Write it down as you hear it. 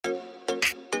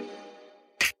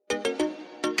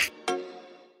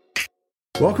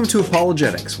Welcome to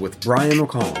Apologetics with Brian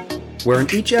O'Connell, where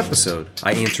in each episode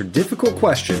I answer difficult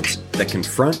questions that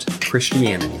confront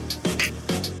Christianity.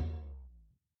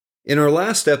 In our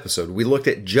last episode, we looked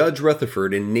at Judge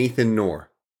Rutherford and Nathan Knorr.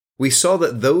 We saw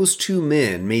that those two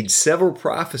men made several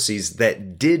prophecies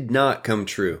that did not come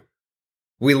true.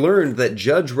 We learned that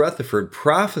Judge Rutherford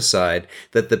prophesied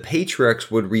that the patriarchs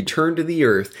would return to the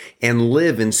earth and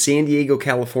live in San Diego,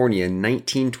 California in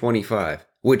 1925,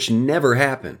 which never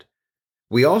happened.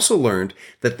 We also learned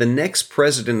that the next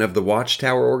president of the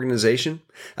Watchtower organization,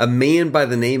 a man by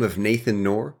the name of Nathan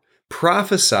Knorr,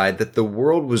 prophesied that the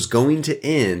world was going to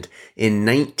end in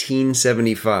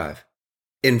 1975.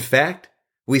 In fact,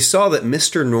 we saw that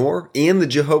Mr. Knorr and the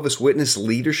Jehovah's Witness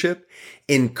leadership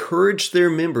encouraged their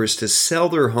members to sell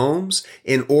their homes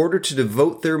in order to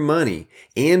devote their money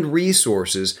and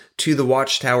resources to the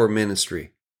Watchtower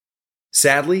ministry.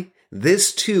 Sadly,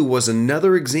 this too was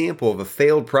another example of a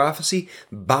failed prophecy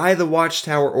by the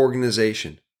Watchtower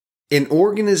organization, an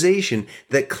organization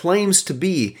that claims to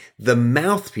be the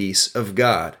mouthpiece of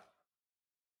God.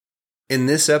 In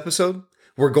this episode,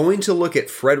 we're going to look at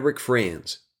Frederick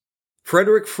Franz.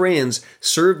 Frederick Franz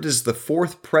served as the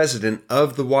fourth president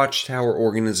of the Watchtower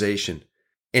organization,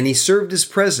 and he served as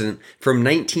president from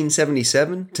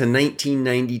 1977 to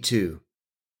 1992.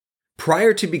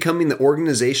 Prior to becoming the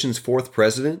organization's fourth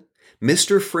president,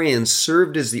 Mr. Franz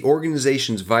served as the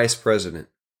organization's vice president.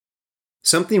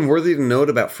 Something worthy to note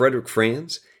about Frederick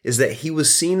Franz is that he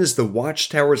was seen as the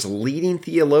Watchtower's leading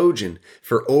theologian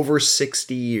for over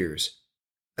 60 years.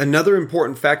 Another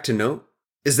important fact to note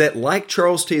is that, like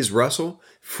Charles Taze Russell,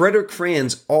 Frederick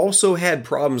Franz also had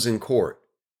problems in court.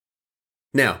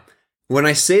 Now, when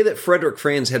I say that Frederick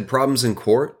Franz had problems in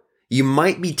court, you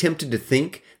might be tempted to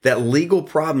think that legal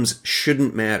problems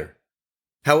shouldn't matter.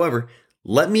 However,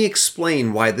 let me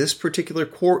explain why this particular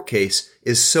court case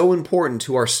is so important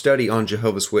to our study on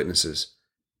Jehovah's Witnesses.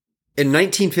 In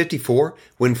 1954,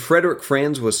 when Frederick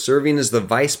Franz was serving as the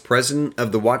vice president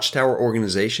of the Watchtower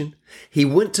organization, he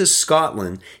went to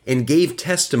Scotland and gave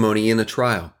testimony in a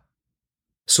trial.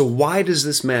 So why does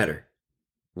this matter?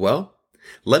 Well,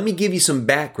 let me give you some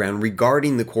background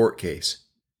regarding the court case.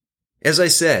 As I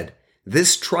said,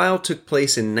 this trial took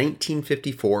place in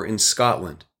 1954 in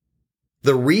Scotland.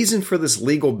 The reason for this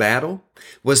legal battle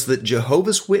was that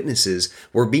Jehovah's Witnesses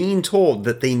were being told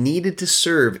that they needed to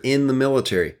serve in the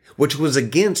military, which was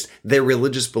against their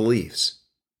religious beliefs.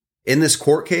 In this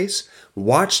court case,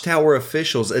 Watchtower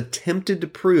officials attempted to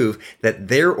prove that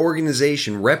their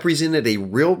organization represented a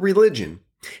real religion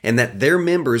and that their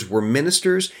members were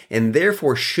ministers and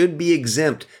therefore should be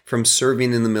exempt from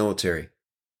serving in the military.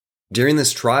 During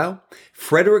this trial,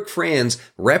 Frederick Franz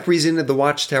represented the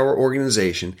Watchtower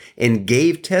organization and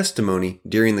gave testimony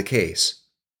during the case.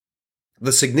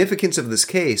 The significance of this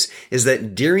case is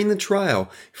that during the trial,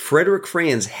 Frederick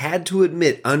Franz had to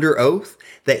admit under oath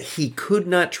that he could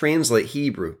not translate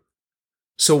Hebrew.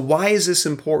 So why is this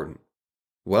important?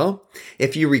 Well,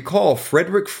 if you recall,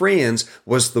 Frederick Franz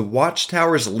was the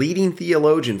Watchtower's leading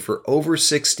theologian for over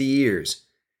 60 years.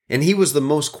 And he was the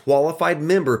most qualified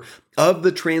member of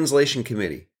the translation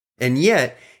committee. And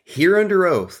yet, here under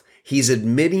oath, he's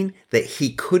admitting that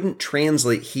he couldn't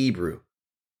translate Hebrew.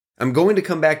 I'm going to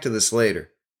come back to this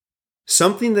later.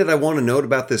 Something that I want to note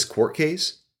about this court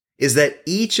case is that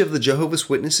each of the Jehovah's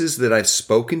Witnesses that I've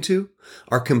spoken to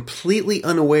are completely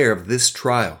unaware of this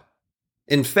trial.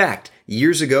 In fact,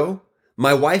 years ago,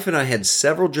 my wife and I had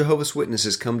several Jehovah's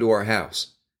Witnesses come to our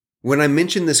house. When I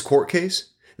mentioned this court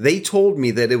case, they told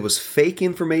me that it was fake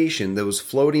information that was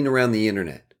floating around the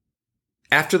internet.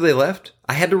 After they left,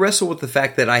 I had to wrestle with the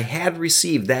fact that I had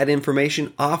received that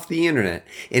information off the internet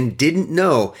and didn't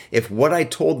know if what I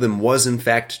told them was in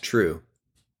fact true.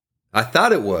 I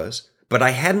thought it was, but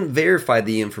I hadn't verified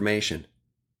the information.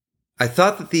 I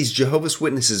thought that these Jehovah's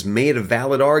Witnesses made a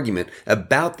valid argument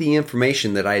about the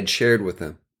information that I had shared with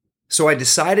them. So I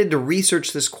decided to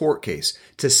research this court case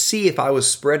to see if I was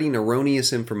spreading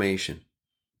erroneous information.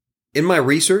 In my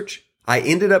research, I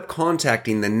ended up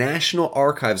contacting the National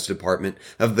Archives Department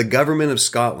of the Government of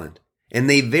Scotland, and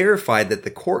they verified that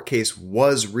the court case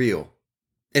was real.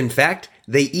 In fact,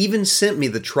 they even sent me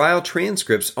the trial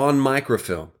transcripts on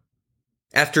microfilm.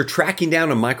 After tracking down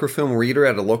a microfilm reader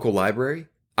at a local library,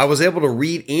 I was able to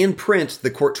read and print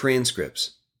the court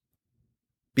transcripts.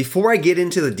 Before I get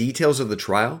into the details of the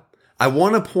trial, I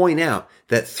want to point out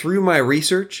that through my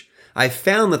research, I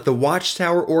found that the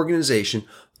Watchtower organization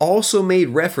also made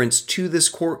reference to this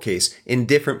court case in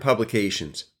different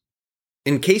publications.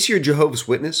 In case you're a Jehovah's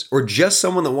Witness or just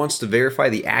someone that wants to verify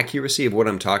the accuracy of what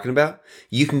I'm talking about,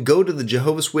 you can go to the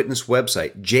Jehovah's Witness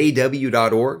website,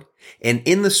 jw.org, and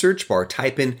in the search bar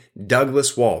type in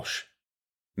Douglas Walsh.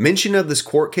 Mention of this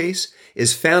court case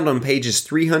is found on pages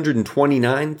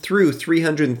 329 through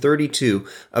 332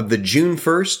 of the June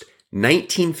 1st,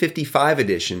 1955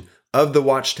 edition of the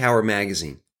Watchtower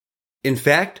magazine. In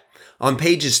fact, on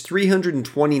pages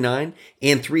 329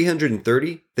 and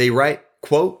 330, they write,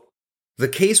 quote, "The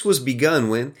case was begun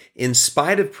when, in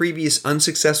spite of previous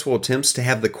unsuccessful attempts to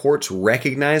have the courts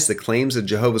recognize the claims of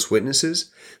Jehovah's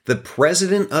Witnesses, the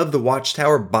president of the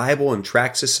Watchtower Bible and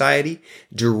Tract Society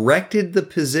directed the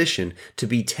position to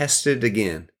be tested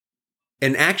again.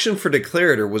 An action for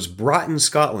declarator was brought in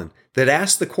Scotland that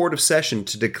asked the Court of Session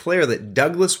to declare that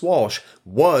Douglas Walsh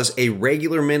was a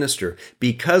regular minister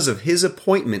because of his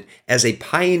appointment as a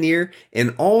pioneer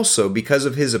and also because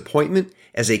of his appointment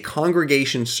as a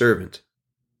congregation servant.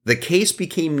 The case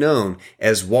became known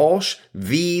as Walsh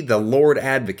v. the Lord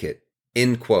Advocate."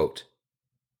 End quote.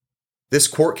 This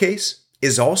court case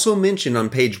is also mentioned on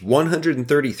page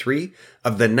 133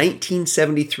 of the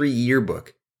 1973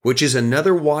 yearbook, which is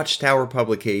another Watchtower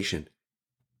publication.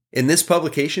 In this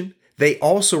publication, they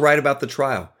also write about the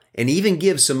trial and even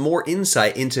give some more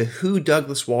insight into who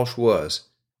Douglas Walsh was.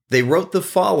 They wrote the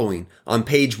following on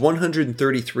page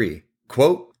 133,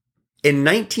 quote, "In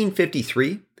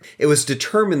 1953, it was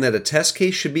determined that a test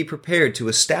case should be prepared to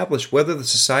establish whether the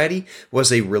society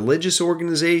was a religious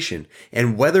organization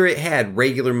and whether it had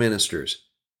regular ministers.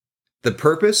 The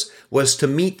purpose was to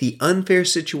meet the unfair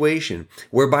situation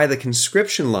whereby the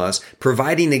conscription laws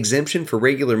providing exemption for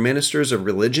regular ministers of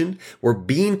religion were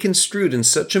being construed in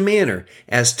such a manner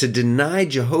as to deny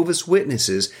Jehovah's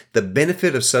Witnesses the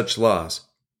benefit of such laws.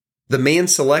 The man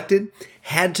selected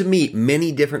had to meet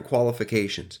many different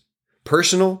qualifications: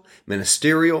 personal,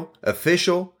 ministerial,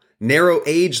 official, narrow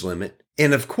age limit,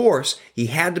 and of course, he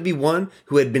had to be one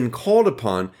who had been called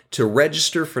upon to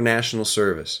register for national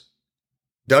service.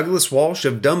 Douglas Walsh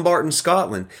of Dumbarton,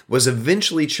 Scotland, was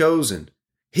eventually chosen,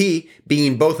 he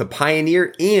being both a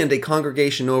pioneer and a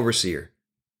congregation overseer.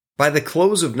 By the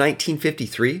close of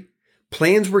 1953,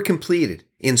 plans were completed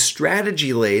and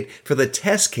strategy laid for the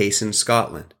test case in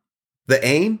Scotland. The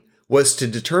aim was to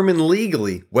determine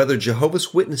legally whether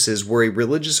Jehovah's Witnesses were a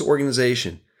religious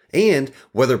organization and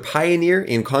whether pioneer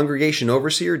and congregation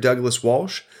overseer Douglas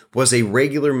Walsh was a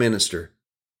regular minister.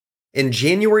 In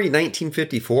January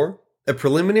 1954, a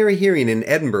preliminary hearing in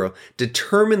Edinburgh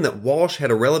determined that Walsh had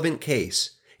a relevant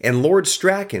case, and Lord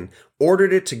Strachan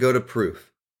ordered it to go to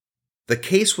proof. The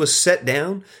case was set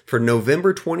down for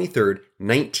November 23,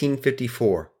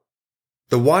 1954.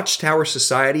 The Watchtower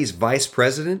Society's vice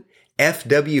president,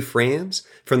 F.W. Franz,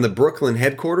 from the Brooklyn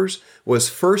headquarters, was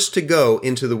first to go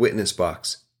into the witness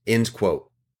box. End quote.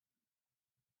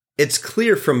 It's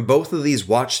clear from both of these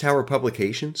Watchtower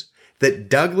publications that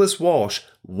Douglas Walsh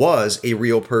was a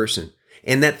real person,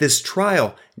 and that this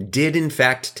trial did in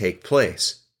fact take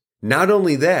place. Not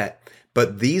only that,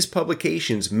 but these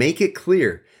publications make it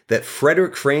clear that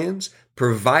Frederick Franz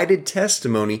provided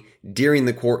testimony during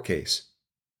the court case.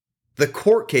 The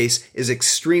court case is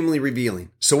extremely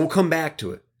revealing, so we'll come back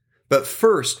to it. But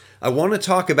first, I want to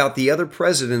talk about the other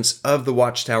presidents of the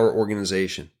Watchtower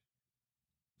organization.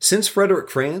 Since Frederick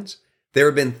Franz, there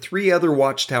have been 3 other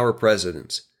Watchtower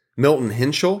presidents: Milton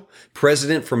Henschel,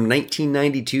 president from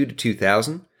 1992 to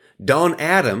 2000, Don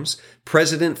Adams,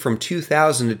 president from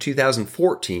 2000 to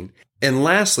 2014, and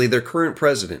lastly, their current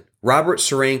president, Robert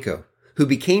Ceranko, who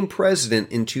became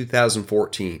president in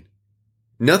 2014.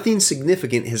 Nothing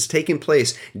significant has taken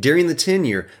place during the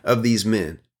tenure of these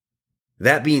men.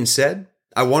 That being said,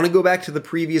 I want to go back to the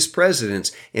previous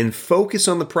presidents and focus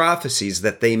on the prophecies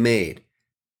that they made.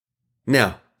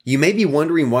 Now, you may be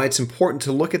wondering why it's important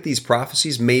to look at these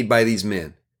prophecies made by these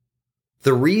men.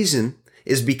 The reason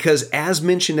is because, as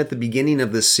mentioned at the beginning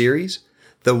of this series,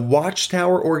 the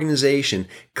Watchtower organization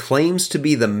claims to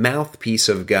be the mouthpiece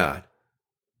of God.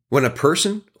 When a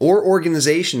person, or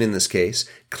organization in this case,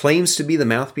 claims to be the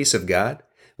mouthpiece of God,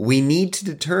 we need to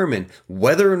determine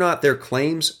whether or not their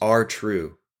claims are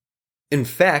true. In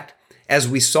fact, as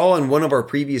we saw in one of our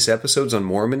previous episodes on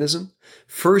Mormonism,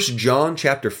 1 John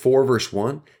chapter 4 verse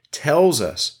 1 tells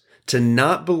us to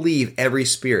not believe every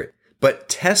spirit, but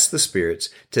test the spirits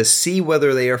to see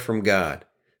whether they are from God.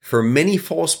 For many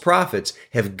false prophets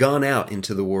have gone out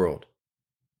into the world.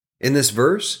 In this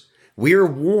verse, we are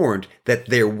warned that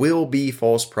there will be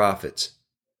false prophets.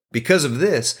 Because of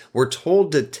this, we're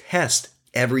told to test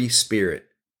every spirit.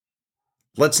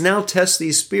 Let's now test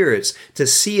these spirits to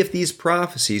see if these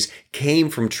prophecies came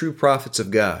from true prophets of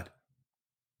God.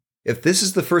 If this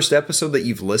is the first episode that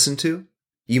you've listened to,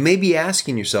 you may be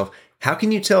asking yourself, how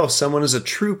can you tell if someone is a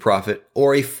true prophet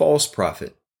or a false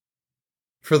prophet?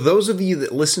 For those of you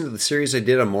that listened to the series I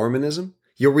did on Mormonism,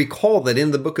 you'll recall that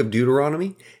in the book of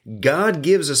Deuteronomy, God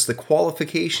gives us the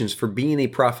qualifications for being a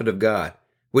prophet of God,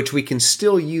 which we can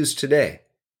still use today.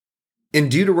 In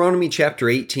Deuteronomy chapter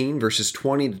 18, verses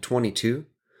 20 to 22,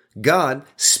 God,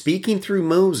 speaking through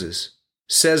Moses,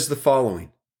 says the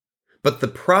following, "But the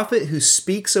prophet who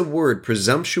speaks a word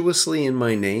presumptuously in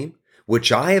my name,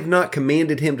 which I have not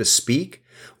commanded him to speak,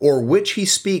 or which he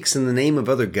speaks in the name of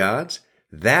other gods,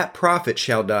 that prophet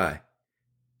shall die."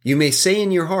 You may say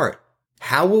in your heart,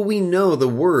 how will we know the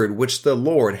word which the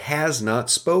Lord has not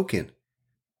spoken?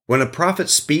 When a prophet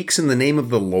speaks in the name of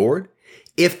the Lord,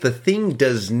 if the thing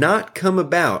does not come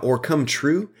about or come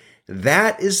true,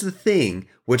 that is the thing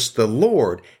which the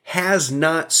Lord has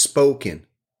not spoken.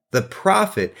 The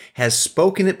prophet has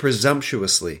spoken it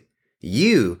presumptuously.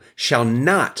 You shall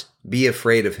not be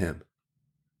afraid of him.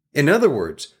 In other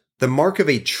words, the mark of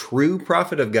a true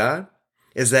prophet of God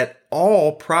is that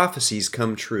all prophecies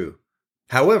come true.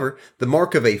 However, the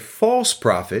mark of a false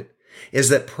prophet is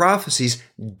that prophecies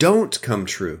don't come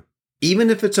true, even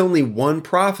if it's only one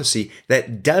prophecy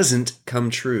that doesn't come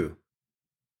true.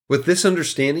 With this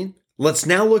understanding, let's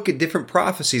now look at different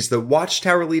prophecies that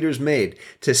Watchtower leaders made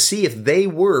to see if they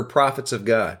were prophets of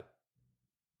God.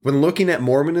 When looking at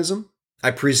Mormonism,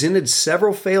 I presented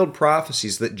several failed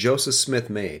prophecies that Joseph Smith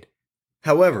made.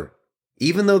 However,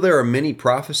 even though there are many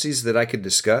prophecies that I could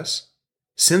discuss,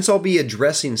 since I'll be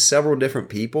addressing several different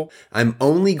people, I'm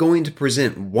only going to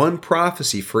present one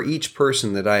prophecy for each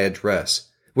person that I address,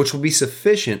 which will be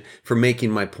sufficient for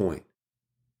making my point.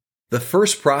 The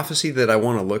first prophecy that I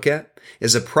want to look at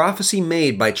is a prophecy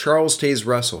made by Charles Taze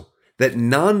Russell that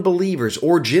non-believers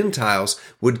or Gentiles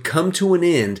would come to an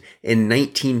end in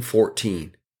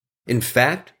 1914. In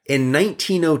fact, in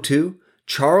 1902,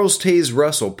 Charles Taze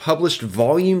Russell published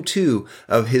Volume 2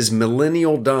 of his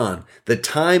Millennial Dawn, The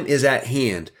Time is at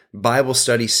Hand Bible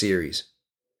Study Series.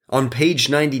 On page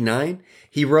 99,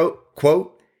 he wrote,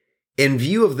 quote, "In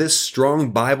view of this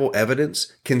strong Bible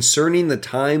evidence concerning the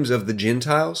times of the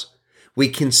Gentiles, we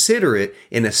consider it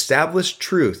an established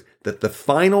truth that the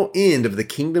final end of the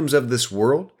kingdoms of this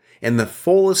world and the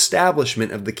full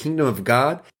establishment of the kingdom of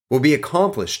God will be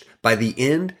accomplished by the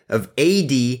end of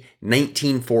AD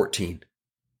 1914.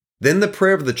 Then the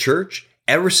prayer of the church,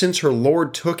 ever since her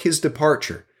Lord took his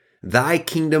departure, 'Thy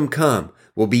kingdom come,'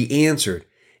 will be answered,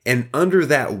 and under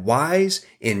that wise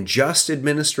and just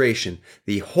administration,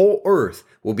 the whole earth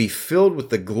will be filled with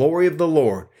the glory of the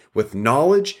Lord, with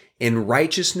knowledge and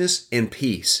righteousness and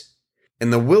peace.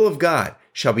 And the will of God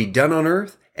shall be done on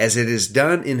earth as it is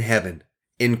done in heaven."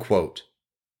 End quote.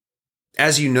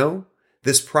 As you know,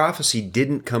 this prophecy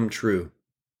didn't come true.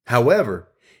 However,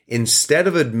 instead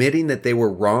of admitting that they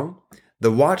were wrong,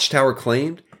 the Watchtower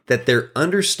claimed that their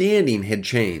understanding had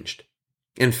changed.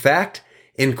 In fact,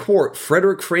 in court,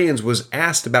 Frederick Franz was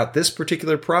asked about this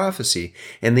particular prophecy,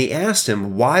 and they asked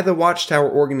him why the Watchtower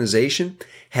organization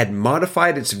had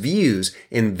modified its views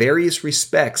in various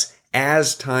respects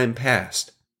as time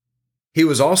passed. He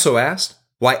was also asked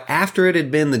why, after it had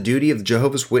been the duty of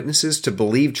Jehovah's Witnesses to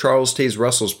believe Charles Taze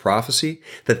Russell's prophecy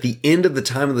that the end of the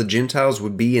time of the Gentiles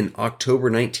would be in October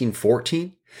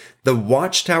 1914, the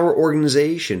Watchtower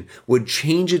organization would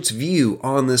change its view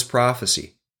on this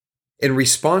prophecy. In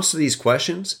response to these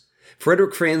questions,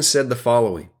 Frederick Franz said the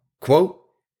following, quote,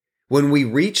 "When we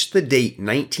reached the date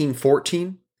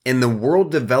 1914 and the world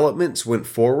developments went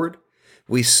forward,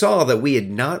 we saw that we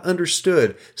had not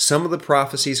understood some of the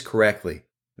prophecies correctly.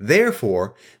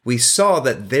 Therefore, we saw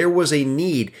that there was a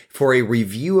need for a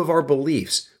review of our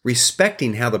beliefs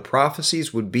respecting how the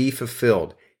prophecies would be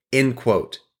fulfilled." End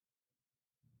quote.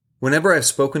 Whenever I've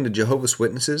spoken to Jehovah's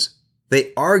Witnesses,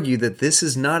 they argue that this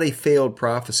is not a failed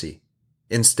prophecy.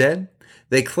 Instead,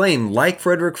 they claim, like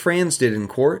Frederick Franz did in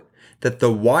court, that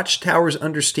the Watchtower's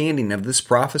understanding of this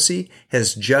prophecy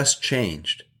has just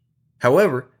changed.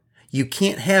 However, you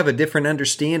can't have a different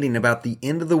understanding about the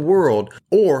end of the world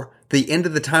or the end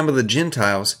of the time of the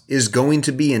Gentiles is going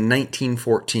to be in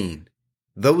 1914.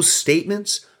 Those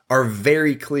statements are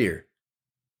very clear.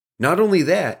 Not only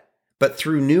that, but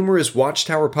through numerous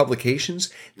Watchtower publications,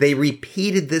 they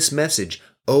repeated this message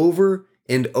over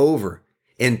and over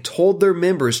and told their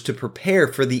members to prepare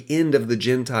for the end of the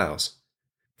Gentiles.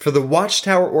 For the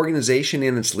Watchtower organization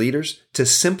and its leaders to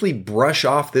simply brush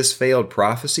off this failed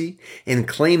prophecy and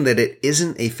claim that it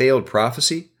isn't a failed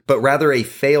prophecy, but rather a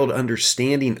failed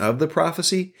understanding of the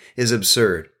prophecy, is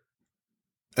absurd.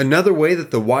 Another way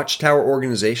that the Watchtower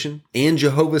Organization and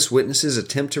Jehovah's Witnesses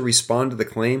attempt to respond to the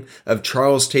claim of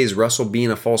Charles Taze Russell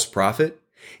being a false prophet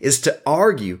is to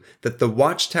argue that the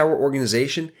Watchtower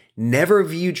Organization never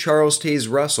viewed Charles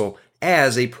Taze Russell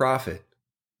as a prophet.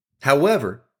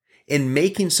 However, in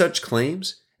making such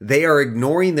claims, they are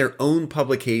ignoring their own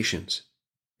publications.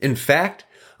 In fact,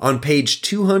 on page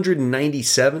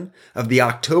 297 of the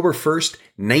October 1st,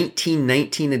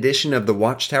 1919 edition of the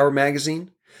Watchtower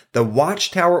magazine, the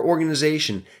Watchtower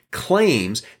Organization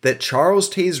claims that Charles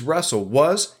Taze Russell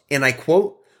was, and I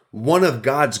quote, one of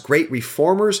God's great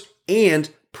reformers and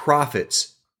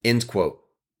prophets, end quote.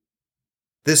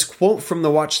 This quote from the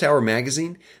Watchtower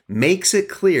magazine makes it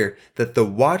clear that the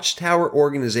Watchtower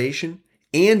Organization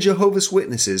and Jehovah's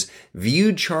Witnesses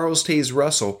viewed Charles Taze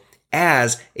Russell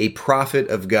as a prophet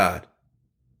of God.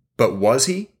 But was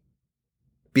he?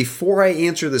 Before I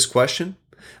answer this question,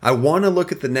 I want to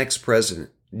look at the next president,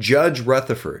 Judge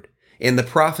Rutherford, and the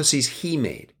prophecies he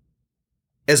made.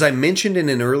 As I mentioned in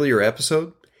an earlier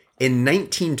episode, in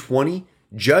 1920,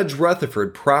 Judge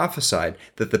Rutherford prophesied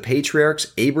that the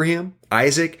patriarchs Abraham,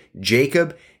 Isaac,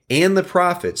 Jacob, and the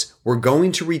prophets were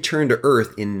going to return to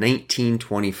earth in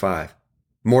 1925.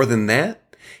 More than that,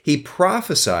 he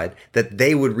prophesied that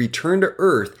they would return to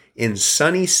earth in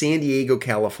sunny San Diego,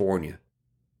 California.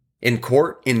 In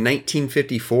court in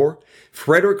 1954,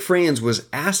 Frederick Franz was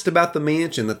asked about the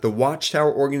mansion that the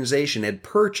Watchtower Organization had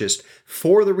purchased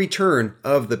for the return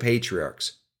of the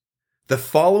patriarchs. The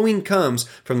following comes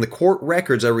from the court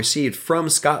records I received from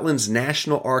Scotland's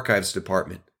National Archives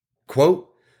Department. Quote,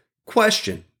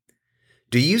 question,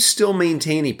 do you still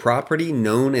maintain a property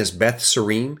known as Beth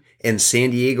Sarim in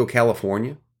San Diego,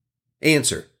 California?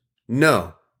 Answer,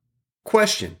 no.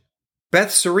 Question, Beth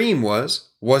Sarim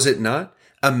was it not,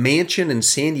 a mansion in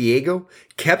San Diego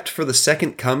kept for the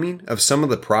second coming of some of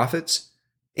the prophets?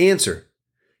 Answer,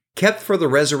 kept for the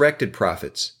resurrected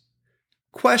prophets.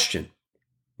 Question,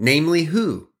 namely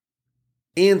who?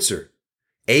 Answer,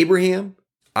 Abraham,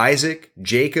 Isaac,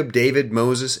 Jacob, David,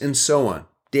 Moses, and so on,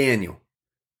 Daniel.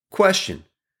 Question,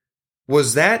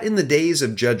 was that in the days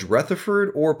of Judge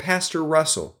Rutherford or Pastor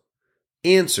Russell?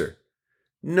 Answer,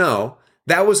 no,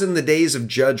 that was in the days of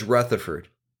Judge Rutherford.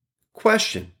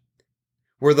 Question,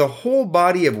 were the whole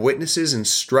body of witnesses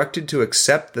instructed to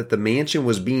accept that the mansion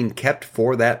was being kept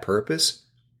for that purpose?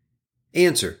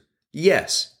 Answer,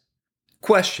 yes.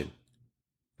 Question,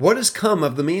 what has come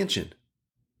of the mansion?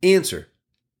 Answer,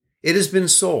 it has been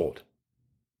sold.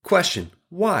 Question,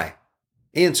 why?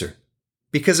 Answer,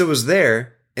 because it was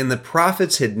there and the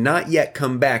prophets had not yet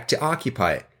come back to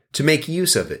occupy it, to make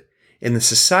use of it, and the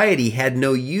society had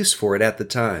no use for it at the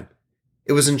time.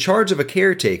 It was in charge of a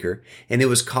caretaker, and it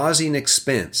was causing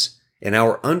expense, and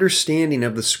our understanding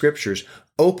of the scriptures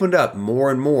opened up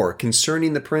more and more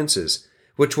concerning the princes,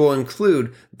 which will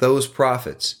include those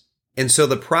prophets. And so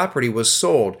the property was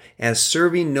sold as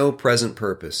serving no present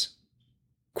purpose.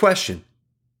 Question,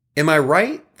 am I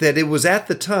right that it was at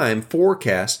the time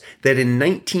forecast that in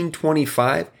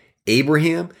 1925,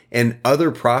 Abraham and other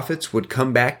prophets would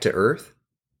come back to earth?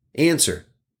 Answer,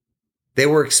 they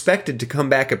were expected to come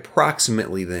back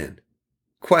approximately then.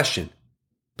 Question,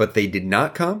 but they did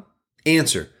not come?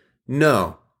 Answer,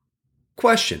 no.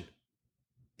 Question,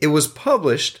 it was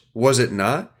published, was it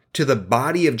not, to the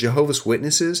body of Jehovah's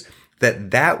Witnesses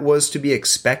that was to be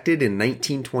expected in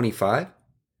 1925?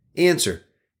 Answer,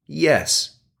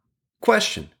 yes.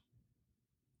 Question,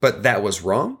 but that was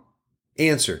wrong?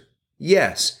 Answer,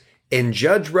 yes, and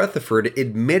Judge Rutherford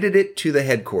admitted it to the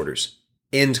headquarters.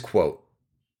 End quote.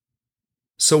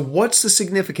 So what's the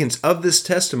significance of this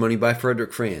testimony by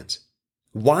Frederick Franz?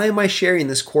 Why am I sharing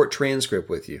this court transcript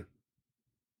with you?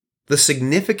 The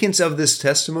significance of this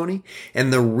testimony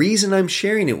and the reason I'm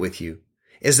sharing it with you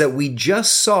is that we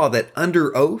just saw that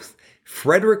under oath,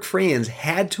 Frederick Franz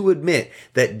had to admit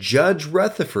that Judge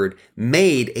Rutherford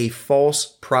made a false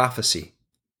prophecy.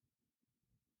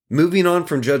 Moving on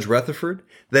from Judge Rutherford,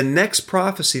 the next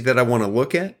prophecy that I want to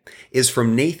look at is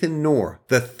from Nathan Knorr,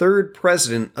 the third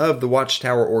president of the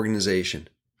Watchtower Organization.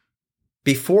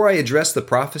 Before I address the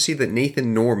prophecy that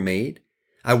Nathan Knorr made,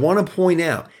 I want to point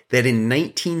out that in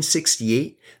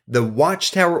 1968, the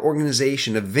Watchtower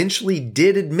Organization eventually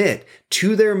did admit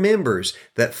to their members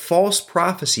that false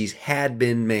prophecies had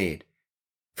been made.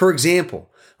 For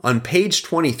example, on page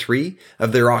 23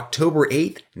 of their October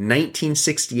 8,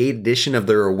 1968 edition of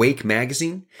their Awake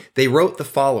magazine, they wrote the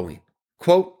following,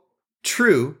 quote,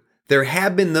 true, there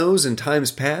have been those in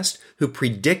times past who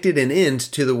predicted an end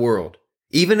to the world,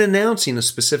 even announcing a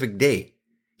specific date,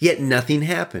 yet nothing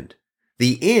happened.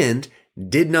 The end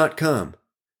did not come.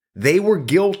 They were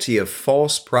guilty of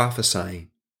false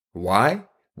prophesying. Why?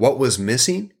 What was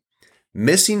missing?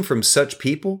 Missing from such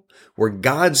people were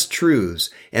God's truths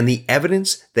and the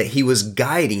evidence that he was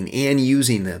guiding and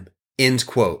using them. End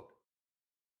quote.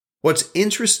 What's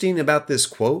interesting about this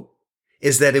quote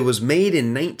is that it was made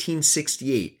in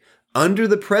 1968 under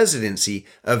the presidency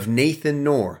of Nathan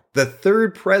Knorr, the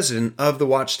third president of the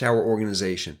Watchtower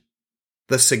organization.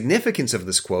 The significance of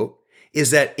this quote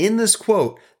is that in this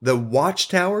quote, the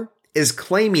Watchtower is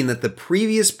claiming that the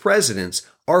previous presidents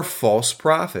are false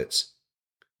prophets.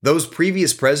 Those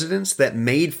previous presidents that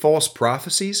made false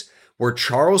prophecies were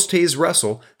Charles Taze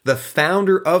Russell, the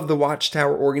founder of the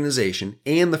Watchtower organization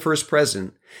and the first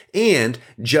president, and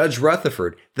Judge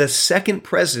Rutherford, the second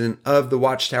president of the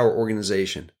Watchtower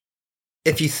organization.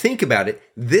 If you think about it,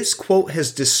 this quote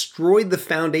has destroyed the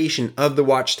foundation of the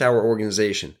Watchtower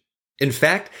organization. In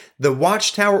fact, the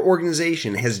Watchtower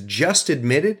organization has just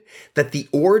admitted that the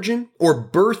origin or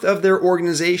birth of their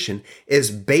organization is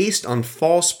based on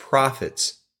false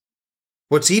prophets.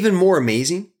 What's even more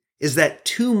amazing is that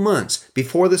 2 months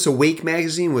before this Awake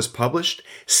magazine was published,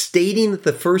 stating that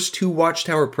the first 2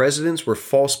 Watchtower presidents were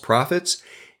false prophets,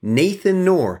 Nathan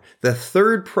Knorr, the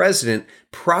third president,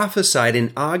 prophesied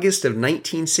in August of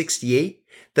 1968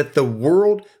 that the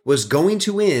world was going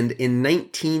to end in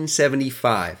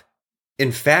 1975.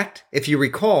 In fact, if you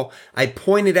recall, I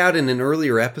pointed out in an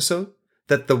earlier episode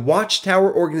that the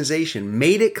Watchtower organization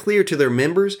made it clear to their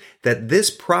members that this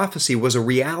prophecy was a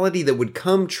reality that would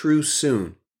come true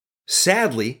soon.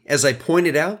 Sadly, as I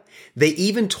pointed out, they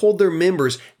even told their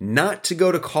members not to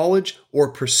go to college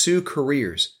or pursue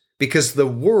careers because the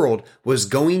world was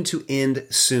going to end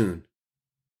soon.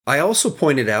 I also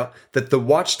pointed out that the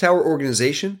Watchtower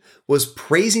organization was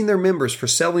praising their members for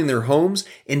selling their homes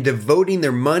and devoting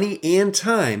their money and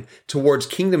time towards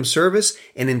kingdom service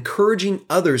and encouraging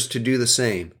others to do the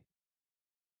same.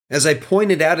 As I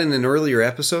pointed out in an earlier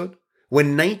episode, when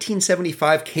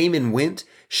 1975 came and went,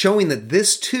 showing that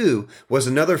this too was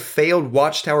another failed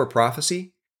Watchtower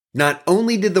prophecy, not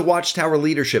only did the Watchtower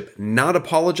leadership not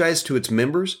apologize to its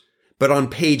members, but on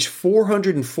page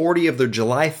 440 of their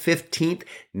July 15th,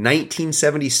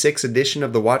 1976 edition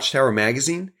of the Watchtower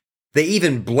magazine, they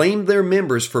even blamed their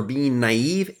members for being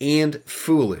naive and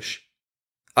foolish.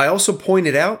 I also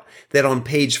pointed out that on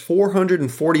page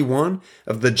 441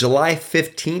 of the July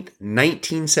 15th,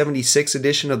 1976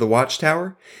 edition of the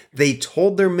Watchtower, they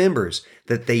told their members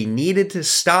that they needed to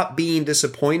stop being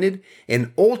disappointed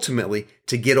and ultimately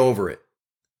to get over it.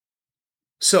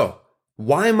 So,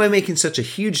 why am I making such a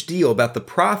huge deal about the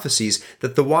prophecies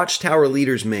that the Watchtower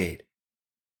leaders made?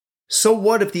 So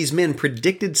what if these men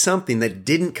predicted something that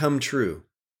didn't come true?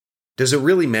 Does it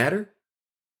really matter?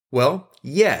 Well,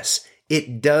 yes,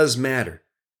 it does matter.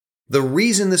 The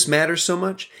reason this matters so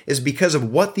much is because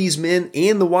of what these men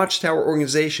and the Watchtower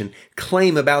organization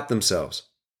claim about themselves.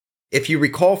 If you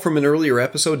recall from an earlier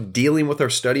episode dealing with our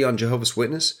study on Jehovah's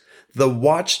Witness, the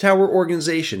Watchtower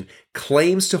organization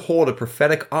claims to hold a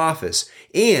prophetic office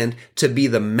and to be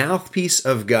the mouthpiece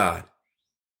of God.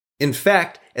 In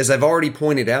fact, as I've already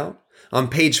pointed out, on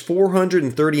page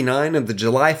 439 of the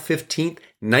July 15th,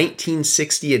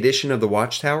 1960 edition of the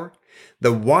Watchtower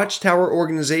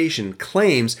organization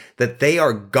claims that they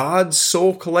are God's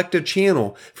sole collective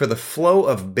channel for the flow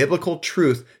of biblical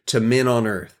truth to men on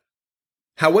earth.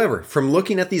 However, from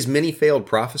looking at these many failed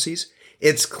prophecies,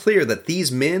 it's clear that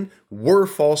these men were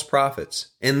false prophets,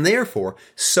 and therefore,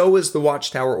 so is the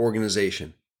Watchtower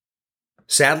organization.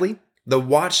 Sadly, the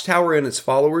Watchtower and its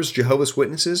followers, Jehovah's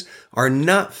Witnesses, are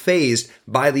not fazed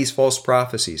by these false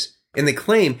prophecies, and they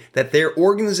claim that their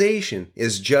organization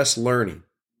is just learning.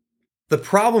 The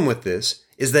problem with this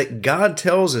is that God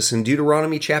tells us in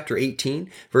Deuteronomy chapter 18,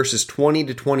 verses 20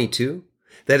 to 22,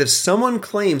 that if someone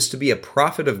claims to be a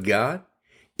prophet of God,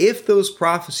 if those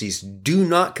prophecies do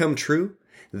not come true,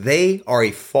 they are a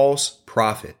false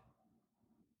prophet.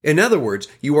 In other words,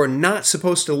 you are not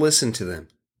supposed to listen to them.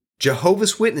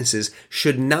 Jehovah's Witnesses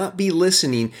should not be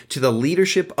listening to the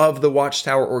leadership of the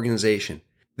Watchtower organization.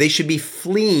 They should be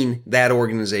fleeing that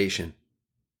organization.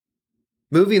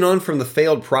 Moving on from the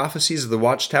failed prophecies of the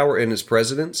Watchtower and its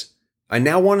presidents, I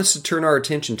now want us to turn our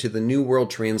attention to the New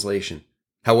World Translation.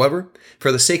 However,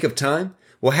 for the sake of time,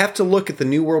 we'll have to look at the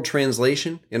New World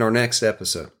Translation in our next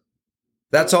episode.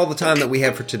 That's all the time that we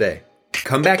have for today.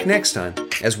 Come back next time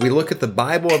as we look at the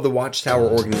Bible of the Watchtower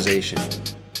organization.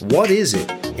 What is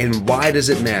it and why does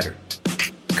it matter?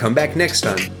 Come back next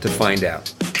time to find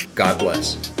out. God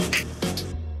bless.